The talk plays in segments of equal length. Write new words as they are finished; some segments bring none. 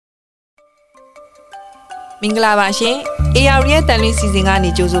မင်္ဂလာပါရှင်။ AR ရဲ့တန်လင်းစီစဉ်ကနေ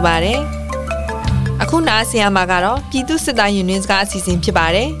ကြိုဆိုပါရစေ။အခုနားဆင်ရမှာကတော့ပြည်သူစစ်သားယူနစ်စကားအစီအစဉ်ဖြစ်ပါ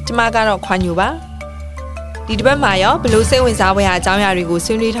တယ်။ကျွန်မကတော့ခွာညိုပါ။ဒီတစ်ပတ်မှာရောဘလို့စိတ်ဝင်စားဖွယ်အကြောင်းအရာတွေကို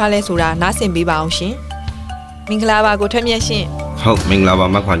ဆွေးနွေးထားလဲဆိုတာနားဆင်ပေးပါအောင်ရှင်။မင်္ဂလာပါကိုထက်မြက်ရှင်။ဟုတ်မင်္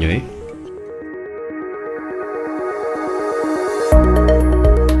ဂလာပါမခွာညို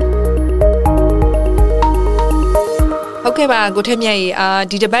ဟုတ်ကဲ့ပါကို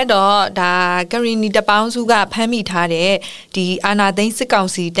ထက်မြတ်ရေဒီတပတ်တော့ဒါကရီနီတပေါင်းစုကဖမ်းမိထားတဲ့ဒီအာနာသိန်းစစ်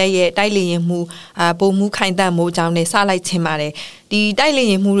ကောင်စီတပ်ရဲ့တိုက်လေရင်မှုပုံမှုခိုင်တန့်မှုအကြောင်းနဲ့စလိုက်ချင်းပါတယ်ဒီတိုက်လေ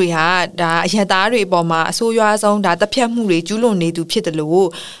ရင်မှုတွေဟာဒါအရသားတွေအပေါ်မှာအဆိုးရွားဆုံးဒါတပ်ဖြတ်မှုတွေကျူးလွန်နေသူဖြစ်တယ်လို့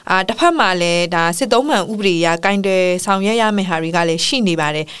တစ်ဖက်မှာလည်းဒါစစ်သုံးမှန်ဥပဒေအရကင်တွယ်ဆောင်ရွက်ရမယ့်ဟာတွေကလည်းရှိနေပါ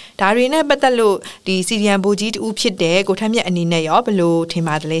တယ်ဒါတွေနဲ့ပတ်သက်လို့ဒီ CDM ဗိုလ်ကြီးတူဖြစ်တဲ့ကိုထက်မြတ်အနေနဲ့ရောဘယ်လိုထင်ပါ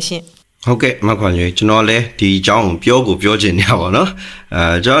တယ်လဲရှင်ဟုတ်ကဲ့မခွန်ကြီးကျွန်တော်လည်းဒီအကြောင်း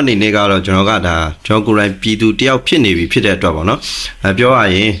ကိုပြောချင်နေပါတော့ကျွန်တော်အနေနဲ့ကတော့ကျွန်တော်ကဒါကျွန်တော်ကိုယ်တိုင်ပြည်သူတယောက်ဖြစ်နေပြီဖြစ်တဲ့အတွက်ပေါ့နော်ပြောရ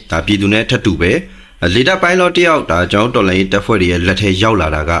ရင်ဒါပြည်သူနဲ့ထပ်တူပဲလေတပ်ပိုင်းတော့တယောက်ဒါကျွန်တော်တော်လိုင်းတပ်ဖွဲ့တွေရဲ့လက်ထဲရောက်လာ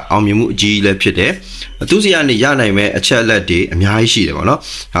တာကအောင်မြင်မှုအကြီးလည်းဖြစ်တယ်သူစီကနေရနိုင်မဲ့အချက်အလက်တွေအများကြီးရှိတယ်ပေါ့နော်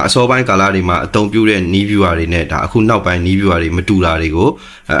အစောပိုင်းကာလတွေမှာအသုံးပြုတဲ့နီးဗျူဟာတွေနဲ့ဒါအခုနောက်ပိုင်းနီးဗျူဟာတွေမတူတာတွေကို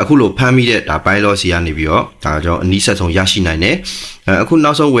အခုလိုဖမ်းမိတဲ့ဒါပိုင်းလောစီကနေပြီးတော့ဒါကျွန်တော်အနည်းဆက်ဆုံးရရှိနိုင်တယ်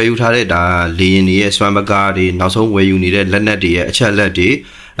အခုနောက်ဆုံးဝယ်ယူထားတဲ့ဒါလေရင်တွေရဲ့စွမ်းပကားတွေနောက်ဆုံးဝယ်ယူနေတဲ့လက်နက်တွေရဲ့အချက်အလက်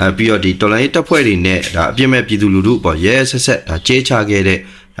တွေပြီးတော့ဒီတော်လိုင်းတပ်ဖွဲ့တွေနဲ့ဒါအပြစ်မဲ့ပြည်သူလူထုပေါ့ရဲဆက်ဆက်ဒါကြေးချခဲ့တဲ့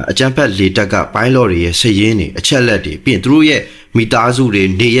အကြမ်းဖက်လေတပ်ကပိုင်းလော်တွေရဲ့စည်ရင်းတွေအချက်လက်တွေပြီးရင်သူတို့ရဲ့မိသားစုတွေ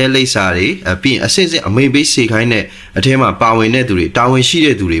နေရဲလိပ်စာတွေပြီးရင်အစစ်စစ်အမိန်ပေးစေခိုင်းတဲ့အထဲမှာပါဝင်တဲ့သူတွေတာဝန်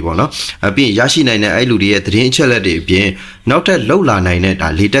ရှိတဲ့သူတွေပေါ့နော်ပြီးရင်ရရှိနိုင်တဲ့အဲ့လူတွေရဲ့သတင်းအချက်လက်တွေအပြင်နောက်ထပ်လှုပ်လာနိုင်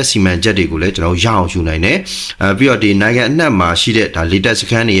တဲ့ဒါလေတပ်စီမံချက်တွေကိုလည်းကျွန်တော်ရအောင်ယူနိုင်တယ်ပြီးတော့ဒီနိုင်ငံအနှံ့မှာရှိတဲ့ဒါလေတပ်စ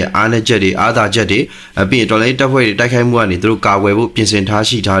ခန်းတွေရဲ့အားနည်းချက်တွေအားသာချက်တွေပြီးရင်တော်လိုင်းတပ်ဖွဲ့တွေတိုက်ခိုက်မှုကနေသူတို့ကာကွယ်ဖို့ပြင်ဆင်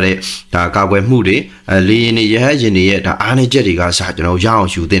ထားရှိထားတဲ့ဒါကာကွယ်မှုတွေလေရင်တွေရဟတ်ရင်တွေရဲ့ဒါအားနည်းချက်တွေကစကျွန်တော်ရအောင်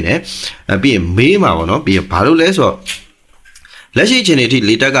ယူသင့်တယ်ပြီးရင်မေးမှာပေါ့နော်ပြီးရင်ဘာလို့လဲဆိုတော့လက်ရှိအခြေ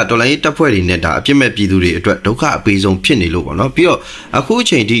အနေထိလေတပ်ကတော်လိုင်းတပ်ဖွဲ့တွေနဲ့ဒါအပြစ်မဲ့ပြည်သူတွေအတွက်ဒုက္ခအပေးဆုံးဖြစ်နေလို့ပေါ့နော်ပြီးတော့အခု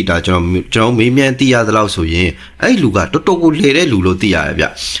အချိန်ထိဒါကျွန်တော်မေးမြန်းသိရသလောက်ဆိုရင်အဲ့လူကတော်တော်ကိုလှည့်တဲ့လူလို့သိရ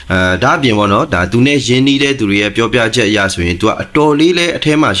တယ်ဗျဒါအပြင်ပေါ့နော်ဒါသူနဲ့ရင်းနှီးတဲ့သူတွေရဲ့ပြောပြချက်အရဆိုရင်သူကအတော်လေးလဲအ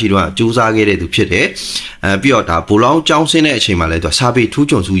ထဲမှာရှိတော့စူးစမ်းခဲ့တဲ့သူဖြစ်တယ်ပြီးတော့ဒါဘိုလောင်းကြောင်းဆင်းတဲ့အချိန်မှာလဲသူစာပေ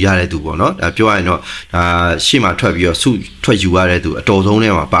ထူးချွန်စုရတဲ့သူပေါ့နော်ဒါပြောရရင်တော့ဒါရှေ့မှာထွက်ပြီးတော့စုထွက်ယူရတဲ့သူအတော်ဆုံးထဲ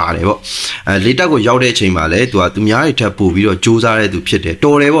မှာပါတယ်ပေါ့လေတပ်ကိုရောက်တဲ့အချိန်မှာလဲသူများတွေထပ်ပို့ပြီးတော့စူးစမ်းတဲ့သူဖြစ်တယ်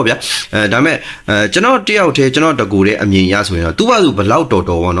တော်တယ်ပေါ့ဗျာဒါပေမဲ့ကျွန်တော်တယောက်တည်းကျွန်တော်တကူတဲ့အမြင်ရဆိုရင်တော့သူ့ဘာသူဘလောက်တော်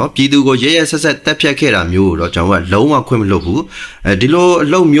ပေါ့နော်ပြည်သူကိုရဲရဲဆက်ဆက်တက်ဖြတ်ခဲ့တာမျိုးကိုတော့ကျွန်တော်ကလုံးဝခွင့်မလုပ်ဘူးဒီလို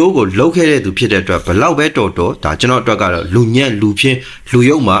အလုပ်မျိုးကိုလုပ်ခဲ့တဲ့သူဖြစ်တဲ့အတွက်ဘလောက်ပဲတော်ဒါကျွန်တော်အတွက်ကတော့လူညံ့လူချင်းလူ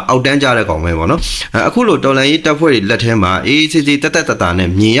ယုံမှာအောက်တန်းကြတဲ့ကောင်ပဲပေါ့နော်အခုလိုတော်လန်ရေးတပ်ဖွဲ့တွေလက်ထဲမှာအေးစစ်စစ်တက်တာနဲ့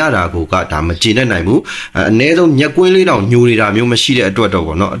မြင်ရတာကိုကဒါမကျေနပ်နိုင်ဘူးအနည်းဆုံးမျက်ကွင်းလေးတောင်ညိုနေတာမျိုးမရှိတဲ့အတွက်တော့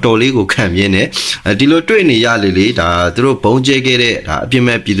ပေါ့နော်အတော်လေးကိုခံပြင်းတယ်ဒီလိုတွေ့နေရလေဒါသူတို့ဘုံကျဲခဲ့တဲ့ဒါအပြစ်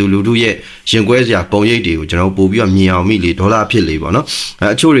မဲ့ပြည်သူလူထုရဲ့ရင်ကွဲစရာပုံရိပ်တွေကိုကျွန်တော်ပို့ပြီးတော့မြင်အောင်မိလေဒေါ်လာဖြစ်လေပေါ့နော်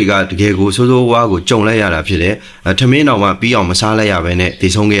အချို့တွေကတကယ်ကိုစိုးစိုးဝါးကိုကြုံလိုက်ရတာဖြစ်တယ်ထမင်းတော်မှပြီးအောင်မစားလိုက်ရဘဲနဲ့တည်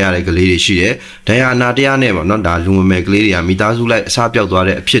ဆုံးခဲ့ရတဲ့ကလေးတွေရှိတယ်ဒဏ်ရာအနာတရားနဲ့ပေါ့နော်ဒါလူမမယ်ကလေးတွေကမိသားစုလိုက်အ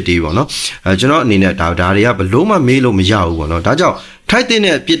စားပြောက်သွားတဲ့အဖြစ်တွေပေါ့နော်ကျွန်တော်အနေနဲ့ဒါတွေကဘလို့မှမေးလို့မရဘူးပေါ့နော်ဒါကြောင့်ထိုက်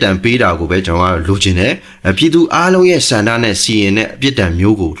တဲ့ပြစ်ဒဏ်ပေးတာကိုပဲကျွန်တော်ကလိုချင်တယ်ပြည်သူအားလုံးရဲ့စံနာနဲ့စီရင်တဲ့အပြစ်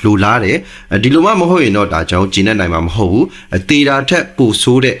ဒဏ်မျိုးကိုလိုလားတယ်ဒီလိုမှမဟုတ်ရင်တော့ဒါကျွန်တော်ကျင့်နေနိုင်မှာမဟုတ်ဘူးတေတာထက်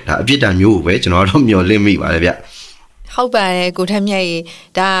ပိုဆိုးတဲ့ဒါအပြစ်ဒဏ်မျိုးကိုပဲကျွန်တော်တော့မျှော်လင့်မိပါတယ်ဗျဟုတ်ပါတယ်ကို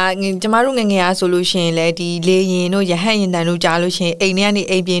ထက်မြတ်ရေဒါကျမတို့ငငယ်အားဆိုလို့ရှိရင်လည်းဒီလေရင်တို့ရဟတ်ရင်တန်တို့ကြားလို့ရှိရင်အိမ်ထဲကနေ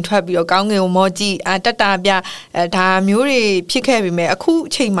အိမ်ပြင်ထွက်ပြီးတော့ကောင်းကင်ကိုမော်ကြည့်တက်တာပြဒါမျိုးတွေဖြစ်ခဲ့ပြီမဲ့အခု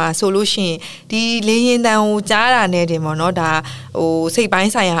အချိန်မှာဆိုလို့ရှိရင်ဒီလေရင်တန်ကိုကြားတာနဲ့တင်ပေါ့နော်ဒါဟိုစိတ်ပိုင်း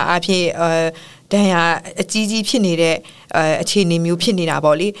ဆိုင်ရာအဖြစ်ဒဏ်ရာအကြီးကြီးဖြစ်နေတဲ့အခြေအနေ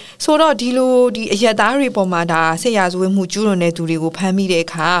မျိုးဖြစ်နေတာပေါ့လေဆိုတော့ဒီလိုဒီအရက်သားတွေပေါ်မှာဒါဆက်ရဇဝေးမှုကျူးလွန်တဲ့သူတွေကိုဖမ်းမိတဲ့အ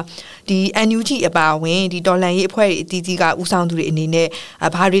ခါဒီ NUG အပါအဝင်ဒီတော်လှန်ရေးအဖွဲ့တွေအသီးသီးကဦးဆောင်သူတွေအနေနဲ့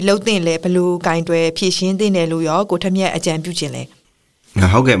ဘာတွေလုပ်သင့်လဲဘယ်လိုကင်တွယ်ဖြည့်ရှင်းသင့်တယ်လို့ရောကိုထက်မြတ်အကြံပြုခြင်းလဲ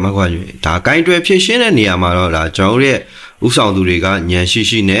ဟုတ်ကဲ့မကွာကြီးဒါကင်တွယ်ဖြည့်ရှင်းတဲ့နေရာမှာတော့ဒါကျွန်တော်တို့ရဲ့ဥဆောင်သူတွေကညံ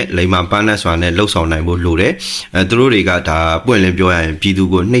ရှိရှိနဲ့လိမ္မာပန်းနဲ့စွာနဲ့လှုပ်ဆောင်နိုင်ဖို့လိုတယ်သူတို့တွေကဒါပွင့်လင်းပြောရရင်ပြည်သူ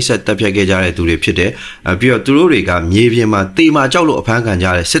ကိုနှိပ်စက်တပ်ဖြတ်ခဲ့ကြတဲ့သူတွေဖြစ်တယ်ပြီးတော့သူတို့တွေကမြေပြင်မှာတေမာကြောက်လို့အဖ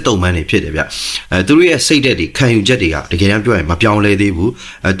မ်းခံကြတဲ့စစ်တုံးမန်းတွေဖြစ်တယ်ဗျသူတို့ရဲ့စိတ်ဓာတ်တွေခံယူချက်တွေကတကယ်တမ်းပြောရင်မပြောင်းလဲသေးဘူး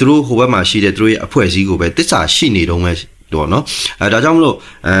သူတို့ဟိုဘက်မှာရှိတဲ့သူတို့ရဲ့အဖွဲ့အစည်းကိုပဲတစ္ဆာရှိနေတော့ တော့เนาะဒါကြောင့်မလို့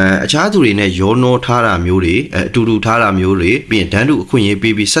အခြားသူတွေနဲ့ရောနှောထားတာမျိုးတွေအတူတူထားတာမျိုးတွေပြီးရင်တန်းတူအခွင့်အရေး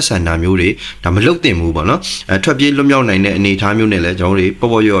ပေးပြီးဆက်ဆံတာမျိုးတွေဒါမလုပ်သင့်ဘူးပေါ့နော်ထွက်ပြေးလွတ်မြောက်နိုင်တဲ့အနေအထားမျိုးနဲ့လည်းကျွန်တော်တို့ပေါ်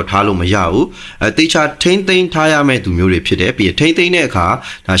ပေါ်ရော်ထားလို့မရဘူးတေချာထိမ့်သိမ်းထားရမယ့်သူမျိုးတွေဖြစ်တယ်ပြီးရင်ထိမ့်သိမ်းတဲ့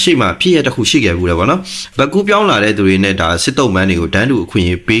အခါဒါရှေ့မှာဖြစ်ရတစ်ခုရှိခဲ့ဘူးလေပေါ့နော်ဘကူပြောင်းလာတဲ့သူတွေနဲ့ဒါစစ်တုံးမန်းတွေကိုတန်းတူအခွင့်အ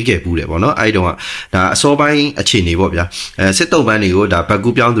ရေးပေးခဲ့ဘူးလေပေါ့နော်အဲ့တုန်းကဒါအစောပိုင်းအခြေအနေပေါ့ဗျာစစ်တုံးမန်းတွေကိုဒါ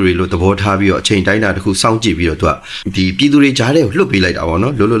ဘကူပြောင်းသူတွေလို့သဘောထားပြီးတော့အချိန်တိုင်းတာတစ်ခုစောင့်ကြည့်ပြီးတော့သူကဒီပြည်သူတွေကြားထဲကိုလွတ်ပေး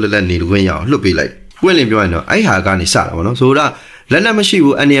လိုက်တာပေါ့နော်လွတ်လွတ်လပ်လပ်နေခွင့်ရအောင်လွတ်ပေးလိုက်ပွင့်လင်းပြောရင်တော့အဲ့ဟာကနေစတာပေါ့နော်ဆိုတော့လက်နက်မရှိ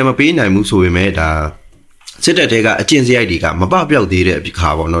ဘူးအနေရမပေးနိုင်ဘူးဆိုပေမဲ့ဒါစစ်တပ်တွေကအကျင့်စရိုက်တွေကမပပျောက်သေး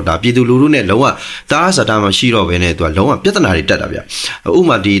တဲ့ခါပေါ့နော်ဒါပြည်သူလူထုနဲ့လုံးဝတားဆတာမရှိတော့ဘဲနဲ့သူကလုံးဝပြဿနာတွေတက်တာဗျဥ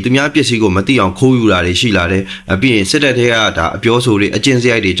ပမာဒီသူများပစ္စည်းကိုမသိအောင်ခိုးယူတာတွေရှိလာတယ်ပြီးရင်စစ်တပ်တွေကဒါအပြောဆိုတွေအကျင့်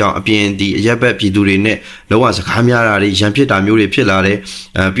စရိုက်တွေကြောင့်အပြင်ဒီအရက်ဘက်ပြည်သူတွေနဲ့လုံးဝစကားများတာတွေရန်ဖြစ်တာမျိုးတွေဖြစ်လာတယ်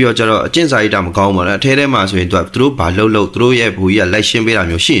ပြီးတော့ကျတော့အကျင့်စာရိတ္တမကောင်းပါဘူးအထဲထဲမှာဆိုရင်သူတို့ဘာလှုပ်သူတို့ရဲ့ဘူကြီးကလိုက်ရှင်း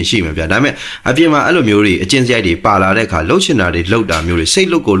ပေးတာမျိုးရှိမှာဗျဒါပေမဲ့အပြင်မှာအဲ့လိုမျိုးတွေအကျင့်စရိုက်တွေပါလာတဲ့အခါလှုပ်ရှင်တာတွေလှုပ်တာမျိုး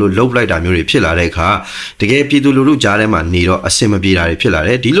တွေစိတ်လှုပ်ကိုလှုပ်လိုက်တာမျိုးတွေဖြစ်လာတဲ့အခါတကယ်ပြည်သူလူထုကြားထဲမှာနေတော့အဆင်မပြေတာတွေဖြစ်လာတ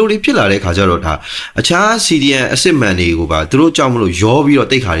ယ်ဒီလိုတွေဖြစ်လာတဲ့ခါကျတော့ဒါအခြား CDM အစစ်မှန်တွေကိုပါသူတို့ကြောင့်မလို့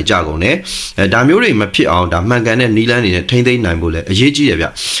ရောပြီးတော့တိတ်ခါတွေကြကုန်တယ်ဒါမျိုးတွေမဖြစ်အောင်ဒါမှန်ကန်တဲ့နီလန်းတွေနဲ့ထိမ့်သိမ်းနိုင်ဖို့လည်းအရေးကြီး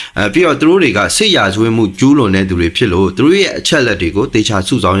တယ်ဗျပြီးတော့သူတို့တွေကစိတ်ရာဇဝတ်မှုကျူးလွန်တဲ့သူတွေဖြစ်လို့သူတို့ရဲ့အချက်လက်တွေကိုတေချာ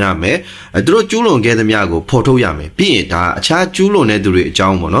စုဆောင်းရမယ်သူတို့ကျူးလွန်ခဲ့သမျှကိုဖော်ထုတ်ရမယ်ပြီးရင်ဒါအခြားကျူးလွန်တဲ့သူတွေ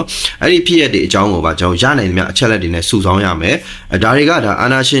အကြောင်းပေါ့နော်အဲ့ဒီဖြစ်ရတဲ့အကြောင်းကိုပါကျွန်တော်ရနိုင်သမျှအချက်လက်တွေနဲ့စုဆောင်းရမယ်ဒါတွေ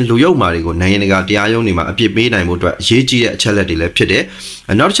ကဒါအာဏာရှင်လူယုံမာတွေကိုနိုင်ငံတကာတရားရုံးတွေမှာအပြစ်ပေးနိုင်ဖို့အတွက်အရေးကြီးတဲ့အချက်လက်တွေလည်းဖြစ်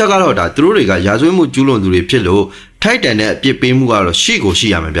တယ်နောက်တစ်ချက်ကတော့ဒါသူတို့တွေကရာဇဝတ်မှုကျူးလွန်သူတွေဖြစ်လို့ထိုက်တန်တဲ့အပြစ်ပေးမှုကတော့ရှိ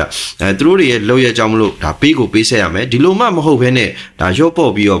ရမယ်ဗျသူတို့တွေရဲ့လောက်ရကြောင်းမလို့ဒါပေးကိုပေးဆက်ရမယ်ဒီလိုမှမဟုတ်ဘဲ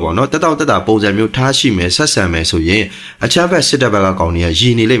နဲ့ဒါရော့ပေါ့ပြီးတော့ပေါ့နော်တက်တာပုံစံမျိုးထားရှိမယ်ဆက်ဆံမယ်ဆိုရင်အချမ်းဘက်စစ်တပ်ဘက်ကကောင်တွေကရ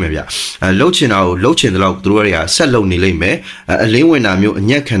ည်နေလိမ့်မယ်ဗျလှုပ်ချင်တာကိုလှုပ်ချင်တဲ့လောက်သူတို့တွေကဆက်လုပ်နေလိမ့်မယ်အလင်းဝင်တာမျိုးအ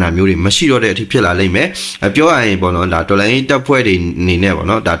ညက်ခံတာမျိုးတွေမရှိတော့တဲ့အထိဖြစ်လာလိမ့်မယ်ပြောရရင်ပေါ့နော်ဒါတော်လိုင်းတပ်ဖွဲ့တွေအနေ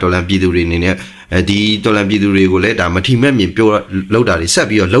နဲ့ပေါ့နော်ဒါတော်လန်ပြည်သူတွေအနေနဲ့ဒီတော်လန်ပြည်သူတွေကိုလည်းဒါမထီမဲ့မြင်ပြောလောက်တာတွေ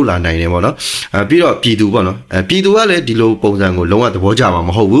ဆက်ပြီးတော့လှုပ်လာနိုင်တယ်ပေါ့နော်ပြီးတော့ပြည်သူပေါ့နော်ပြည်သူကလည်းဒီလိုပုံစံကိုလုံးဝသဘောကျမှာ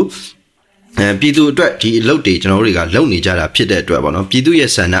မဟုတ်ဘူးပြည်သူအတွက်ဒီအလုပ်တွေကျွန်တော်တို့တွေကလုပ်နေကြတာဖြစ်တဲ့အတွက်ပေါ့နော်ပြည်သူ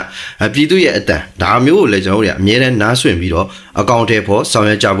ရဲ့ဆန္ဒပြည်သူရဲ့အတန်ဒါမျိုးကိုလည်းကျွန်တော်တို့ကအမြဲတမ်းနားဆွင့်ပြီးတော့အကောင့်ထဲပေါ်ဆောင်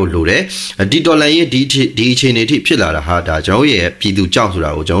ရွက်ကြဖို့လိုတယ်ဒီဒေါ်လာရဲ့ဒီအခြေအနေထိဖြစ်လာတာဟာဒါကျွန်တော်ရဲ့ပြည်သူကြောင့်ဆိုတာ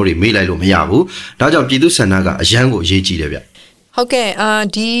ကိုကျွန်တော်တို့မေ့လိုက်လို့မရဘူးဒါကြောင့်ပြည်သူဆန္ဒကအရန်ကိုအရေးကြီးတယ်ဗျဟုတ်ကဲ့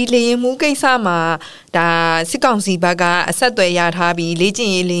ဒီလေရင်မှုကိစ္စမှာဒါစစ်ကောင်စီဘက်ကအဆက်အသွယ်ရထားပြီးလေ့ကျ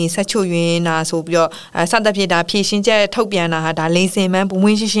င့်ရေးလင်းဆက်ချုပ်ရင်းနာဆိုပြီးတော့စသဖြင့်ဒါဖြည့်ရှင်းချက်ထုတ်ပြန်တာဟာဒါလိန်စင်မှန်းဘဝ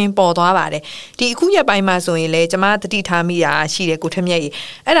င်းရှင်းပေါ်သွားပါတယ်ဒီအခုရက်ပိုင်းမှာဆိုရင်လည်းကျွန်မသတိထားမိတာရှိတယ်ကိုထက်မြက်ကြီး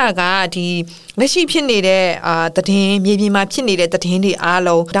အဲ့ဒါကဒီလက်ရှိဖြစ်နေတဲ့သတင်းမြေပြင်မှာဖြစ်နေတဲ့သတင်းတွေအား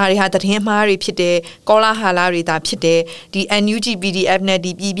လုံးဒါတွေဟာသတင်းအမှားတွေဖြစ်တယ်ကောလာဟာလာတွေဒါဖြစ်တယ်ဒီ NUG PDF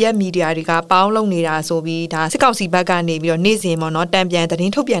နဲ့ဒီပြည်ပြမီဒီယာတွေကပေါင်းလုပ်နေတာဆိုပြီးဒါစစ်ကောင်စီဘက်ကနေပြီးတော့နေ့စဉ်ပေါ့နော်တံပြန်သတ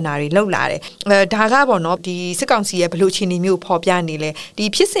င်းထုတ်ပြန်တာတွေလုပ်လာတယ်ဒါကပေါ့နော်ဒီစစ်ကောင်စီရဲ့ဘလို့အခြေအနေမျိုးပေါ်ပြနေလဲဒီ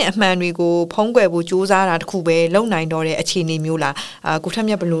ဖြစ်စဉ်အမှန်တွေကိုဖုံးကွယ်ဖို့စူးစမ်းတာတခုပဲလုံနိုင်တော့တဲ့အခြေအနေမျိုးလားကိုထက်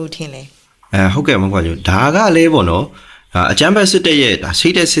မြက်ဘလို့ထင်လဲဟုတ်ကဲ့မကွာကျဒါကလည်းပေါ့နော်အကြမ်းဖက်စစ်တပ်ရဲ့စိ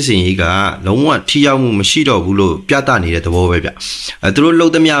တ်သက်စစ်စင်ရေးကလုံးဝထိရောက်မှုမရှိတော့ဘူးလို့ပြသနေတဲ့သဘောပဲဗျသူတို့လှု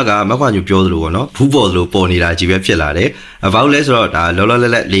ပ်သမျှကမခွာညူပြောသလိုပေါ့နော်ဘူးပေါ်သလိုပေါ်နေတာကြီးပဲဖြစ်လာတယ်ဘာလို့လဲဆိုတော့ဒါလောလော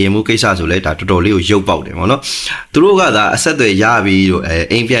လတ်လေရင်မှုကိစ္စဆိုလဲဒါတော်တော်လေးကိုရုပ်ပေါက်တယ်ပေါ့နော်သူတို့ကဒါအဆက်အသွယ်ရပြီးတော့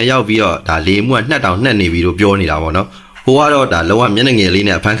အိမ်ပြန်ရောက်ပြီးတော့ဒါလေရင်မှုကနှက်တောင်နှက်နေပြီးတော့ပြောနေတာပေါ့နော်ဟိုကတော့ဒါလုံးဝမျက်နှာငယ်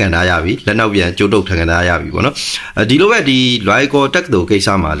လေးနဲ့အဖမ်းခံထားရပြီလက်နောက်ပြန်ကျိုးတုပ်ခံထားရပြီပေါ့နော်ဒီလိုပဲဒီလွိုင်ကောတက်တိုကိစ္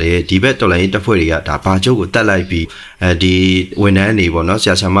စမှာလည်းဒီဘက်တော်လိုင်းတပ်ဖွဲ့တွေကဒါဘာကျုပ်ကိုတက်လိုက်ပြီးဒီဝန်ထမ်းတွေပေါ့နော်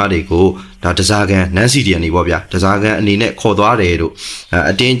ဆရာဆရာမတွေကိုဒါတစားကန်နန်းစီဒီယန်တွေပေါ့ဗျာတစားကန်အနေနဲ့ခေါ်သွား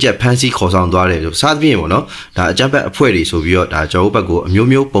တယ်တို့အတင်းကျပ်ဖမ်းဆီးခေါ်ဆောင်သွားတယ်တို့စသဖြင့်ပေါ့နော်ဒါအကြမ်းဖက်အဖွဲ့တွေဆိုပြီးတော့ဒါကျွန်တော်ဘက်ကိုအ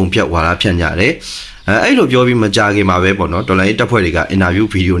မျိုးမျိုးပုံဖြတ်ဝါဒဖြန့်ကြတယ်အဲ့လိုပြောပြီးမကြခင်မှာပဲပေါ့နော်ဒေါ်လာရေးတပ်ဖွဲ့တွေကအင်တာဗျူး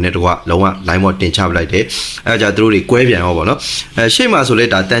ဗီဒီယိုနဲ့တကွလုံးဝ line ပေါ်တင်ချပလိုက်တယ်အဲ့ဒါကြသူတို့တွေကွဲပြန်ရောပေါ့နော်ရှေ့မှာဆိုလဲ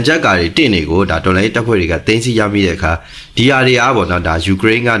ဒါတန်ကြပ်ကာတွေတင့်တွေကိုဒါဒေါ်လာရေးတပ်ဖွဲ့တွေကတင်းစီရမိတဲ့အခါဒီဟာတွေအားပေါ့နော်ဒါယူက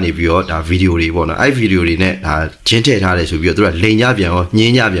ရိန်းကနေပြီးတော့ဒါဗီဒီယိုတွေပေါ့နော်အဲ့ဗီဒီယိုတွေနဲ့ဒါချင်းထည့်ထားတယ်ဆိုပြီးတော့သူကလိန်ညပြန်ရောည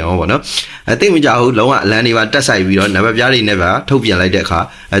င်းညပြန်ရောပေါ့နော်တိတ်မကြဘူးလုံးဝအလန်းတွေပါတက်ဆိုင်ပြီးတော့နံပါတ်ပြားတွေနဲ့ပါထုတ်ပြန်လိုက်တဲ့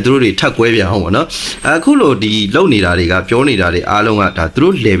အခါသူတို့တွေထပ်ကွဲပြန်အောင်ပေါ့နော်အခုလိုဒီလုံနေတာတွေကပြောနေတာတွေအားလုံး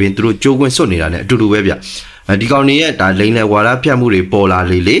ကဒါသူတို့လေပင်သူတို့ကြိုးကွင်းစွတ်နေတာနဲ့အတူတူပဲဗျဒီကောင်တွေရဲ့ဒါလိန်လေဝါဒဖြတ်မှုတွေပေါ်လာ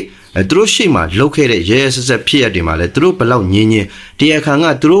လေသူတို့ရှေ့မှာလှုပ်ခဲ့တဲ့ရဲရဲဆက်ဆက်ဖြစ်ရတဲ့မှာလဲသူတို့ဘလောက်ညင်းညင်းတရားခံက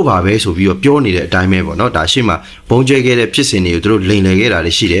သူတို့ပါပဲဆိုပြီးတော့ပြောနေတဲ့အတိုင်းပဲပေါ့နော်ဒါရှေ့မှာဘုံကျဲခဲ့တဲ့ဖြစ်စဉ်တွေကိုသူတို့လိန်လေခဲ့တာ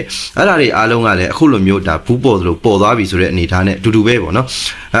လည်းရှိတယ်အဲ့ဒါတွေအားလုံးကလည်းအခုလိုမျိုးဒါဘူးပေါ်သလိုပေါ်သွားပြီဆိုတဲ့အနေအထားနဲ့အတူတူပဲပေါ့နော်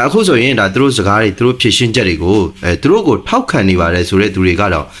အခုဆိုရင်ဒါသူတို့စကားတွေသူတို့ဖြည့်ရှင်းချက်တွေကိုသူတို့ကိုထောက်ခံနေပါတယ်ဆိုတဲ့သူတွေ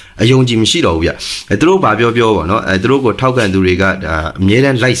ကတော့အယုံကြည်မရှိတော့ဘူးဗျသူတို့ဘာပြောပေါ့နော်သူတို့ကိုထောက်ခံသူတွေကအမြဲ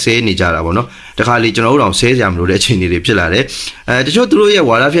တမ်းလိုက်ဆဲနေကြတာပေါ့နော်တခါလေကျွန်တော်တို့တော့ဆဲစရာမလိုတဲ့အခြေအနေတွေဖြစ်လာတယ်တချို့သူတို့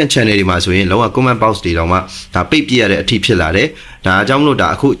ရဲ့ဝါဒဖြန့် channel တွေမှာဆိုရင်လုံးဝ comment box တွေတောင်မှဒါပိတ်ပြရတဲ့အထိဖြစ်လာတယ်ဒါအကြောင်း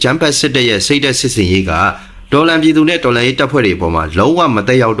မလို့ဒါအခုဂျမ်ပတ်စစ်တပ်ရဲ့စိတ်သက်စစ်စင်ရေးကဒေါ်လာပြည်သူနဲ့ဒေါ်လာရေးတပ်ဖွဲ့တွေအပေါ်မှာလုံးဝမသ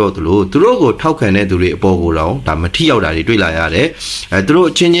က်ရောက်တော့သလိုသူတို့ကိုထောက်ခံတဲ့သူတွေအပေါ်ကိုတော့ဒါမထိရောက်တာတွေတွေ့လာရတယ်သူတို့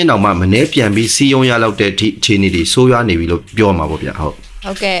အချင်းချင်းတောင်မှမနှဲပြန်ပြီးစီးယုံရလောက်တဲ့အခြေအနေတွေဆိုးရွားနေပြီလို့ပြော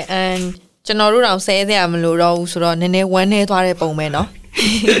မှာပေါ့ဗျဟုတ်ကဲ့ကျွန်တော်တို့တော့ဆဲစရာမလိုတော့ဘူးဆိုတော့နည်းနည်းဝမ်းနေသွားတဲ့ပုံပဲเนาะ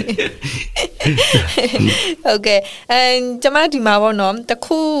ဟုတ်ကဲ့ကျမဒီမှာပေါ့နော်တ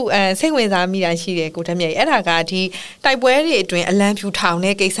ခုစိတ်ဝင်စားမိတာရှိတယ်ကိုထက်မြတ်အဲ့ဒါကဒီတိုက်ပွဲတွေအတွင်းအလံဖြူထောင်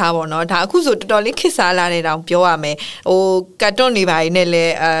တဲ့ကိစ္စပေါ့နော်ဒါအခုဆိုတော်တော်လေးခစ်စားလာတဲ့တောင်ပြောရမယ်ဟိုကတ်တွန်းနေပါရင်လ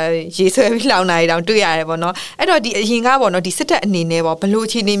ည်းရေဆွဲပြီးလောင်နေတာတောင်တွေ့ရတယ်ပေါ့နော်အဲ့တော့ဒီအရင်ကပေါ့နော်ဒီစစ်တပ်အနေနဲ့ပေါ့ဘလို့အ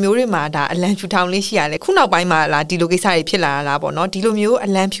ခြေအနေမျိုးတွေမှာဒါအလံဖြူထောင်လေးရှိရလဲခုနောက်ပိုင်းမှာလားဒီလိုကိစ္စတွေဖြစ်လာတာပေါ့နော်ဒီလိုမျိုးအ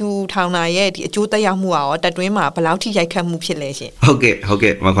လံဖြူထောင်တာရဲ့ဒီအကျိုးသက်ရောက်မှုရောတပ်တွင်းမှာဘယ်လောက်ထိရိုက်ခတ်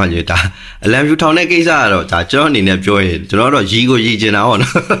မှုဖြစ်လဲရှင်ဟုတ်ကဲ့မခွန်ကြီးဒါအလံဖြူထောင်တဲ့ကိစ္စကတော့ဒါကျွန်တော်အနေနဲ့ပြောရင်ကျွန်တော်တော့ရီ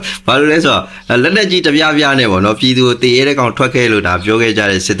ကိုရီကျင်တာပေါ့နော်ဘာလို့လဲဆိုတော့လက်နဲ့ကြီးတပြားပြားနဲ့ပေါ့နော်ပြည်သူတည်ရဲတဲ့ကောင်ထွက်ခဲ့လို့ဒါပြော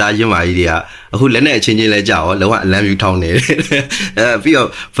ခဲ့ကြတဲ့စစ်သားချင်းမာကြီးတွေကအခုလက်နဲ့အချင်းချင်းလဲကြောက်ရောလုံးဝအလံဖြူထောင်နေ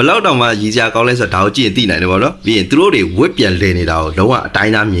တယ်ပြီးတော့ဘလောက်တောင်မှရီစရာကောင်းလဲဆိုတော့ဒါကိုကြည့်ရင်သိနိုင်တယ်ပေါ့နော်ပြီးရင်သူတို့တွေဝက်ပြန်လဲနေတာကိုလုံးဝအတို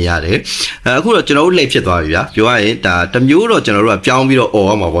င်းသားမြင်ရတယ်အခုတော့ကျွန်တော်တို့လှည့်ဖြစ်သွားပြီဗျာပြောရရင်ဒါတမျိုးတော့ကျွန်တော်တို့ကပြောင်းပြီးတော့អော်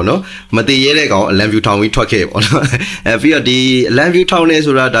ရမှာပေါ့နော်မတည်ရဲတဲ့ကောင်အလံဖြူထောင်ပြီးထွက်ခဲ့ပေါ့နော်ပြီးတော့ဒီအလံဖြူ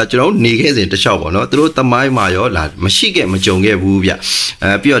ထောင်နေဆိုတာဒါကျွန်တော်နေခဲ့စဉ်တလျှောက်ပေါ့နော်သူတို့သမိုင်းမှာရောလာမရှိခဲ့မကြုံခဲ့ဘူးဗျ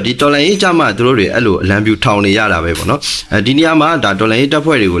ပြီးတော့ဒီတော်လန်ရေးကြမှာသူတို့တွေအဲ့လိုအလံဖြူထောင်နေရတာပဲပေါ့နော်ဒီနေရာမှာဒါတော်လန်ရေးတပ်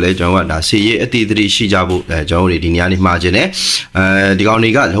ဖွဲ့တွေကိုလည်းကျွန်တော်ကဒါစီရေးအတိအသတိရှိကြဖို့ကျွန်တော်တို့ဒီနေရာနေမှာခြင်းနဲ့ဒီကောင်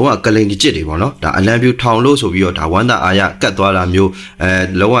တွေကလုံးဝကလိန်ကြစ်တွေပေါ့နော်ဒါအလံဖြူထောင်လို့ဆိုပြီးတော့ဒါဝမ်းသာအားရကတ်သွားတာ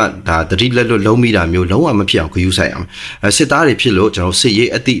မျိုးလုံးဝဒါတတိလက်လွတ်လုံးမိတာမျိုးလုံးဝမဖြစ်အောင်ဂရုစိုက်အောင်စစ်သားတွေဖြစ်လို့ကျွန်တော်စစ်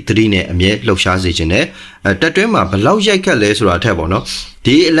ရေးအတိအသတိနဲ့အမြဲလှုပ်ရှားစေခြင်းနဲ့တက်တွင်းမှာဘလောက်ရိုက်ခတ်လဲဆိုတာ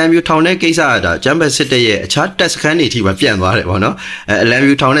ထက်ပေါ့နော်ဒီအလံဖြူထောင်တဲ့ကိစ္စကဒါဂျမ်ဘတ်စစ်တပ်ရဲ့အခြားတပ်စခန်းတွေအထိပါပြန့်သွားတယ်ပေါ့နော်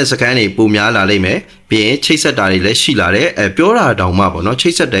အလံဖြူထောင်တဲ့စခန်းတွေပုံများလာလိမ့်မယ်ပြီးရင်ချိတ်ဆက်တာတွေလည်းရှိလာတယ်ပြောတာတောင်မှပေါ့နော်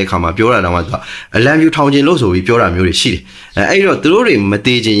ချိတ်ဆက်တဲ့အခါမှာပြောတာတောင်မှအလံဖြူထောင်ခြင်းလို့ဆိုပြီးပြောတာမျိုးတွေရှိတယ်အဲ့တော့သူတို့တွေမ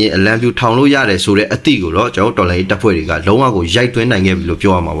သေးခြင်းရင်အလံဖြူထောင်လို့ရတယ်ဆိုတဲ့အသည့်ကိုတော့ကျွန်တော်တော်လိုင်းတပ်ဖွဲ့တွေကလုံးဝကိုရိုက်သွင်းနိုင်ခဲ့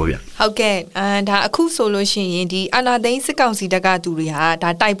ပြီလို့ပြောရမှာပေါ့ဗျဟုတ်ကဲ့ဒါအခုဆိုလို့ရှိရင်ဒီအာနာသိန်းစစ်ကောင်စီတပ်ကသူတွေဟာ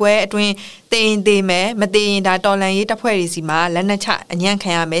ဒါတိုက်ပွဲအတွင်းသေးမယ်မသေးရင်ဒါတော်လန်ရေးတပ်ဖွဲ့တွေစီမှာလက်နက်ချအညံ့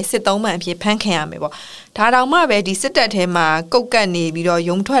ခံရမယ်စစ်သုံးမှန်အဖြစ်ဖမ်းခံရမယ်ပေါ့ဒါတောင်မှပဲဒီစစ်တပ်ထဲမှာကုတ်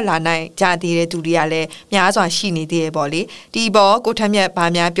ကတ်နေပြီးတော့ယုံထွက်လာနိုင်ကြသေးတဲ့သူတွေကလည်းများစွာရှိနေသေးတယ်ပေါ့လေဒီဘောကိုထက်မြတ်ဗာ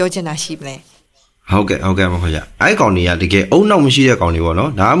များပြောချင်တာရှိမလဲဟုတ်ကဲ့မဟုတ်ရအဲ့ကောင်တွေကတကယ်အုံနောက်မရှိတဲ့ကောင်တွေပေါ့နော်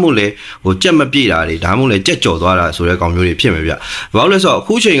ဒါမှမဟုတ်လေဟိုကြက်မပြေတာတွေဒါမှမဟုတ်လေကြက်ကြော်သွားတာဆိုတဲ့ကောင်မျိုးတွေဖြစ်မယ်ဗျဘာလို့လဲဆိုတော့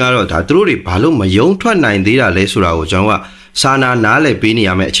အခုချိန်ကတော့ဒါသူတို့တွေဘာလို့မယုံထွက်နိုင်သေးတာလဲဆိုတာကိုကျွန်တော်ကစာနာနားလည်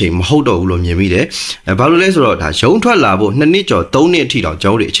ပေးနေရမယ့်အချိန်မဟုတ်တော့ဘူးလို့မြင်မိတယ်ဘာလို့လဲဆိုတော့ဒါရုံထွက်လာဖို့2နှစ်ကျော်3နှစ်အထိတောင်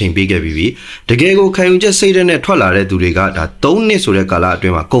ကျွန်တော်တို့အချိန်ပေးခဲ့ပြီးပြီတကယ်ကိုခံယူချက်စိတ်နဲ့ထွက်လာတဲ့သူတွေကဒါ3နှစ်ဆိုတဲ့ကာလအတွ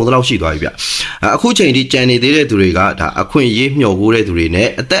င်းမှာကုန်တော့ရှိသွားပြီဗျအခုချိန်ထိကြံနေသေးတဲ့သူတွေကဒါအခွင့်အရေးမျှော်ကိုးတဲ့သူတွေနဲ့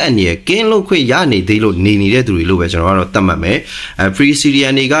အသက်အန္တရာယ်ကင်းလွတ်ခွင့်ရနေသေးလို့နေနေတဲ့သူတွေလို့ပဲကျွန်တော်ကတော့သတ်မှတ်မယ်free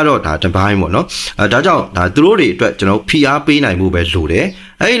syrian တွေကတော့ဒါတပိုင်းပေါ့နော်ဒါကြောင့်ဒါသူတို့တွေအတွက်ကျွန်တော်ဖိအားပေးနိုင်မှုပဲလို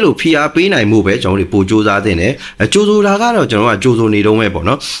တယ်အဲ့လိုဖိအားပေးနိုင်မှုပဲကျွန်တော်တို့ပိုစူးစမ်းသင့်တယ်ကြိုးဆိုတာကတော့ကျွန်တော်ကကြိုးဆိုနေတော့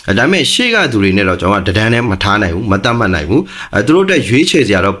မဲ့ပေါ့နော်ဒါပေမဲ့ရှေ့ကသူတွေနဲ့တော့ကျွန်တော်ကတဒန်းနဲ့မထားနိုင်ဘူးမတတ်မှတ်နိုင်ဘူးသူတို့တက်ရွေးချယ်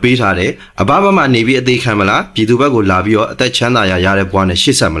စရာတော့ပေးထားတယ်အဘဘမှနေပြီးအသေးခံမလားပြည်သူဘက်ကိုလာပြီးတော့အသက်ချမ်းသာရတဲ့ဘဝ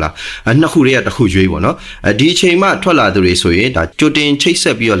နဲ့ရှေ့ဆက်မလားနှစ်ခုတည်းကတစ်ခုရွေးပေါ့နော်ဒီအချိန်မှထွက်လာသူတွေဆိုရင်ဒါကြိုတင်ချိတ်ဆ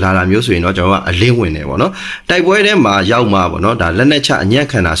က်ပြီးတော့လာတာမျိုးဆိုရင်တော့ကျွန်တော်ကအလင်းဝင်တယ်ပေါ့နော်တိုက်ပွဲထဲမှာရောက်မှာပေါ့နော်ဒါလက်နက်ချအ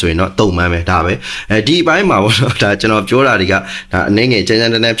ညံ့ခံတာဆိုရင်တော့တုံမှန်းပဲဒါပဲဒီအပိုင်းမှာပေါ့နော်ဒါကျွန်တော်ပြောတာတွေကဒါအနေငယ်ကျ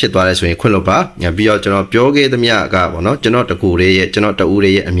န်းတန်းဖြစ်သွားတယ်ဆိုရင်ခွင့်လို့ပါပြီးတော့ကျွန်တော်ပြောခဲ့သမျှကပေါ့နော်ကျွန်တော်တကူလေးရဲ့ကျွန်တော်တဦး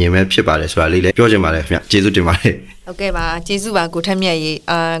လေးရဲ့အမြင်ပဲဖြစ်ပါတယ်ဆိုတာလေးလည်းပြောချင်ပါတယ်ခင်ဗျကျေးဇူးတင်ပါတယ်ဟုတ်ကဲ့ပါကျေးဇူးပါကို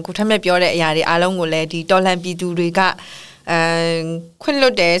ထက်မြတ်ရေကိုထက်မြတ်ပြောတဲ့အရာတွေအားလုံးကိုလည်းဒီတော်လှန်ပြည်သူတွေကခွ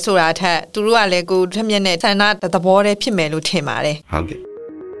င့်လွတ်တယ်ဆိုတာထက်သူတို့ကလည်းကိုထက်မြတ်နဲ့ဆန္ဒသဘောတည်းဖြစ်မယ်လို့ထင်ပါတယ်ဟုတ်ကဲ့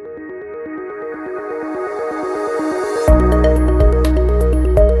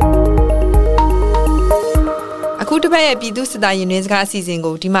အခုတစ်ပတ်ရဲ့ပြည်သူစစ်သားရင်တွင်စကားအစီအစဉ်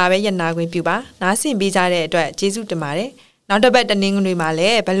ကိုဒီမှာပဲရနာခွင့်ပြုပါနားဆင်ပေးကြတဲ့အတွက်ကျေးဇူးတင်ပါတယ်နောက်တစ်ပတ်တနင်္ဂနွေမှာ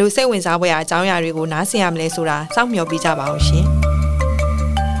လည်းဘယ်လိုစိတ်ဝင်စားဖွယ်အကြောင်းအရာတွေကိုနားဆင်ရမလဲဆိုတာစောင့်မျှော်ပေးကြပါအောင်ရှင်